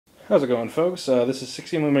How's it going, folks? This is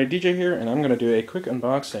 16mm DJ here, and I'm going to do a quick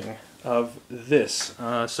unboxing of this.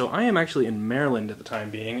 So I am actually in Maryland at the time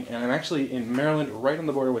being, and I'm actually in Maryland right on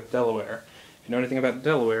the border with Delaware. If you know anything about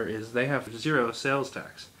Delaware, is they have 0 sales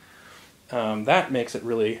tax. That makes it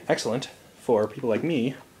really excellent for people like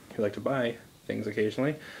me, who like to buy things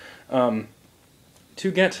occasionally,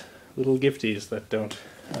 to get little gifties that don't,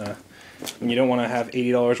 when you don't want to have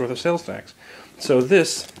 $80 worth of sales tax. So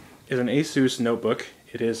this is an ASUS notebook.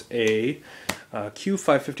 It is a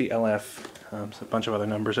Q550LF, so a bunch of other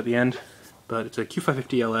numbers at the end, but it's a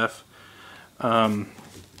Q550LF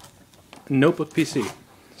notebook PC.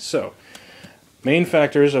 So, main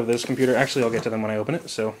factors of this computer, actually I'll get to them when I open it,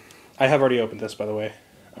 so I have already opened this, by the way.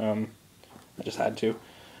 I just had to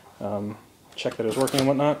check that it was working and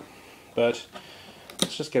whatnot, but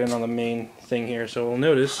let's just get in on the main thing here. So we'll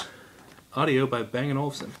notice audio by Bang &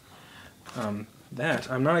 Olufsen.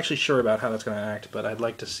 That, I'm not actually sure about how that's going to act, but I'd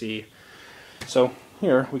like to see. So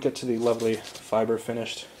here we get to the lovely fiber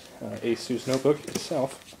finished ASUS notebook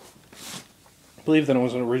itself. I believe that it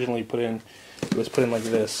was originally put in like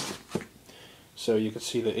this, so you could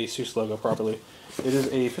see the ASUS logo properly. It is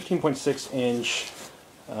a 15.6 inch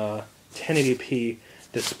 1080p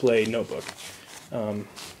display notebook.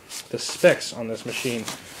 The specs on this machine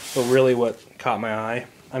were really what caught my eye.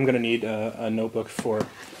 I'm going to need a notebook for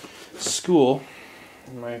school.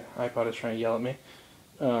 My iPod is trying to yell at me.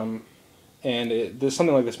 And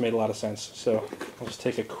something like this made a lot of sense. So I'll just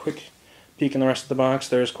take a quick peek in the rest of the box.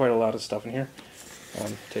 There's quite a lot of stuff in here.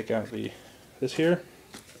 Take out this here.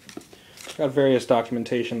 It's got various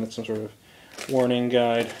documentation. That's some sort of warning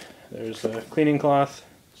guide. There's a cleaning cloth.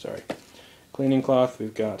 Sorry. Cleaning cloth.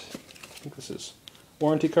 We've got, I think this is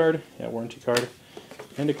warranty card. Yeah, warranty card.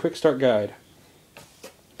 And a quick start guide.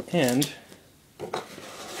 And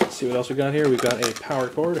let's see what else we got here. We've got a power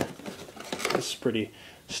cord. This is pretty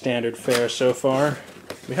standard fare so far.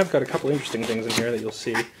 We have got a couple interesting things in here that you'll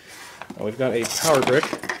see. We've got a power brick.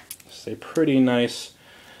 This is a pretty nice,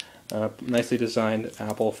 nicely designed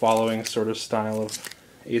Apple following sort of style of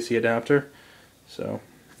AC adapter. So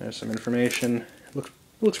there's some information.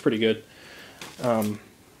 Looks pretty good.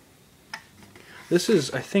 This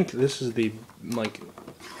is, I think this is the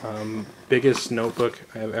biggest notebook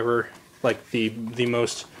I've ever, the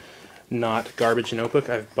most not garbage notebook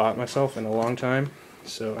I've bought myself in a long time.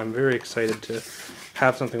 So I'm very excited to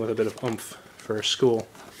have something with a bit of oomph for school.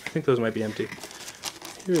 I think those might be empty.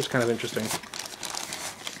 Here's kind of interesting.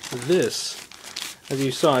 This, as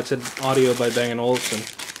you saw, it said audio by Bang & Olufsen.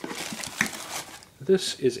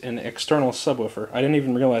 This is an external subwoofer. I didn't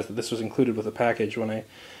even realize that this was included with the package when I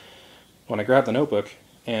grabbed the notebook.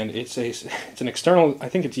 And it's an external, I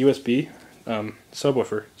think it's USB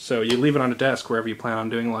subwoofer. So you leave it on a desk wherever you plan on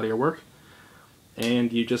doing a lot of your work,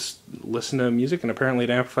 and you just listen to music, and apparently it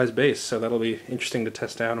amplifies bass, so that'll be interesting to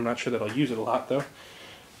test out. I'm not sure that I'll use it a lot though.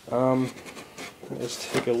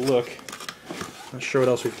 Let's take a look. Not sure what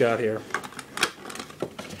else we've got here.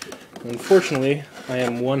 Unfortunately, I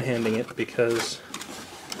am one-handing it because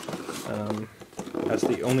that's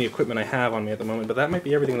the only equipment I have on me at the moment, but that might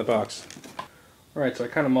be everything in the box. Alright, so I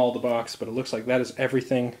kind of mauled the box, but it looks like that is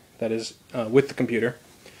everything that is with the computer.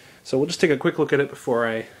 So we'll just take a quick look at it before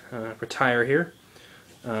I retire here.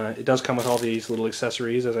 It does come with all these little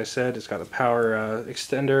accessories, as I said. It's got a power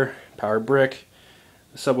extender, power brick,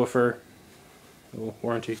 a subwoofer, little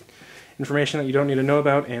warranty information that you don't need to know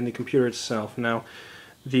about, and the computer itself. Now,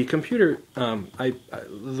 the computer,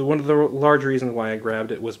 one of the large reasons why I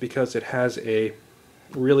grabbed it was because it has a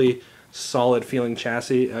really solid feeling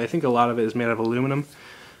chassis. I think a lot of it is made out of aluminum.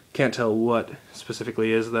 Can't tell what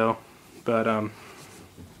specifically is though, but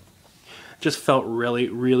just felt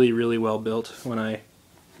really well built when I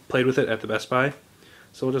played with it at the Best Buy.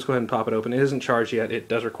 So we'll just go ahead and pop it open. It isn't charged yet. It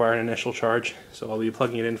does require an initial charge, so I'll be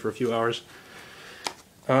plugging it in for a few hours.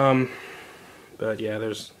 But yeah,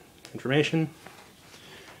 there's information.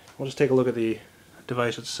 We'll just take a look at the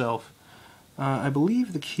device itself. I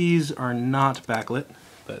believe the keys are not backlit,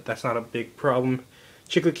 but that's not a big problem.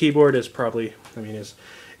 Chiclet keyboard is probably,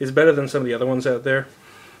 is better than some of the other ones out there.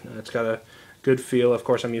 It's got a good feel. Of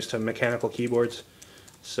course, I'm used to mechanical keyboards,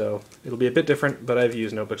 so it'll be a bit different, but I've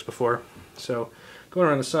used notebooks before. So going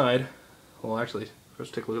around the side, well actually,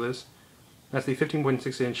 first take a look at this. That's the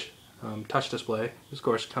 15.6 inch touch display. This of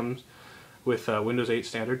course comes with Windows 8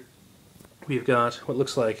 standard. We've got what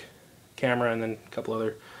looks like camera and then a couple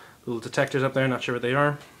other little detectors up there, not sure what they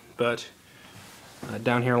are, but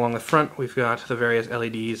down here along the front we've got the various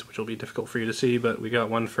LEDs, which will be difficult for you to see, but we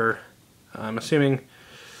got one for, I'm assuming,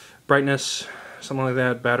 brightness, something like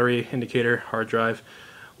that, battery indicator, hard drive,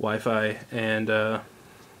 Wi-Fi, and I'm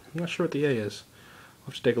not sure what the A is.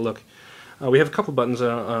 have to take a look. We have a couple buttons,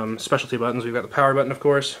 specialty buttons. We've got the power button, of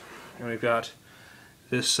course, and we've got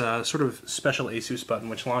this sort of special ASUS button,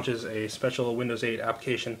 which launches a special Windows 8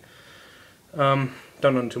 application. Don't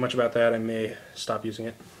know too much about that. I may stop using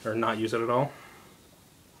it, or not use it at all.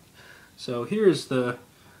 So here's the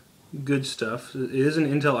good stuff. It is an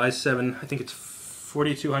Intel i7, I think it's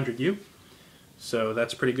 4200U. So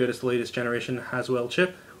that's pretty good. It's the latest generation Haswell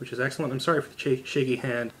chip, which is excellent. I'm sorry for the shaky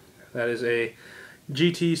hand. That is a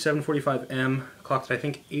GT745M, clocked at I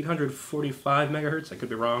think 845 megahertz. I could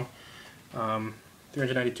be wrong.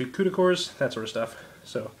 392 CUDA cores, that sort of stuff.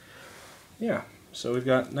 So yeah, so we've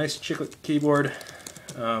got nice chiclet keyboard.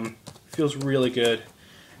 Feels really good.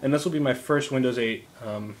 And this will be my first Windows 8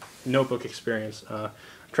 notebook experience. I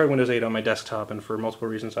tried Windows 8 on my desktop, and for multiple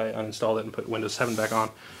reasons I uninstalled it and put Windows 7 back on.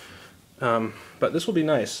 But this will be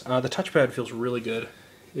nice. The touchpad feels really good.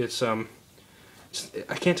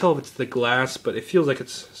 I can't tell if it's the glass, but it feels like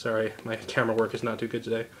it's, sorry, my camera work is not too good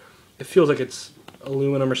today. It feels like it's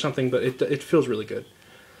aluminum or something, but it feels really good.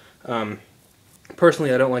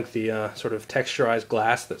 Personally, I don't like the sort of texturized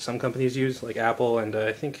glass that some companies use, like Apple and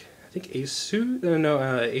I think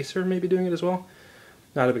ASUS, Acer may be doing it as well.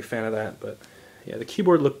 Not a big fan of that, but yeah, the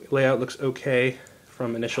keyboard layout looks okay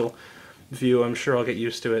from initial view. I'm sure I'll get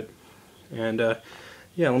used to it. And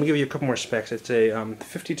yeah, let me give you a couple more specs. It's a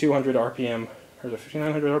 5200 RPM, or is it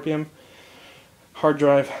 5900 RPM? Hard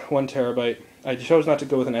drive, 1 terabyte. I chose not to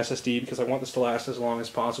go with an SSD because I want this to last as long as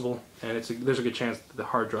possible, and there's a good chance that the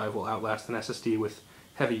hard drive will outlast an SSD with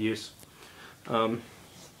heavy use. Go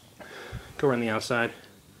around the outside.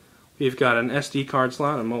 We've got an SD card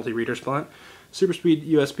slot, a multi-reader slot, super speed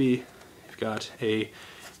USB. We've got a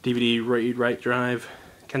DVD read-write drive,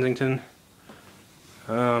 Kensington.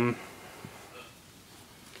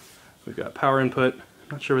 We've got power input.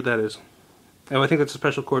 Not sure what that is. Oh, I think that's a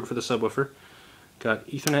special cord for the subwoofer. Got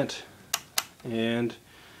Ethernet and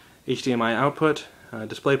HDMI output,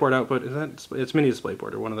 DisplayPort output. It's mini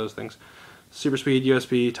DisplayPort or one of those things. Super speed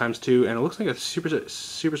USB ×2, and it looks like a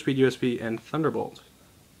super speed USB and Thunderbolt.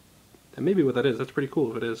 That may be what that is. That's pretty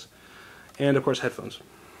cool if it is. And of course headphones.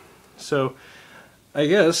 So I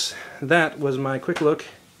guess that was my quick look,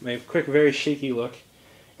 my quick, very shaky look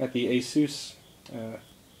at the ASUS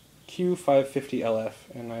Q550LF,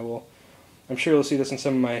 and I'm sure you'll see this in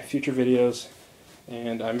some of my future videos,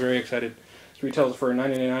 and I'm very excited. It retails for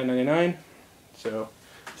 $99.99, so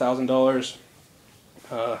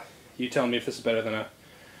 $1,000. You tell me if this is better than a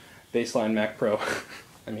baseline Mac Pro.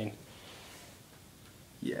 I mean,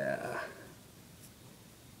 yeah.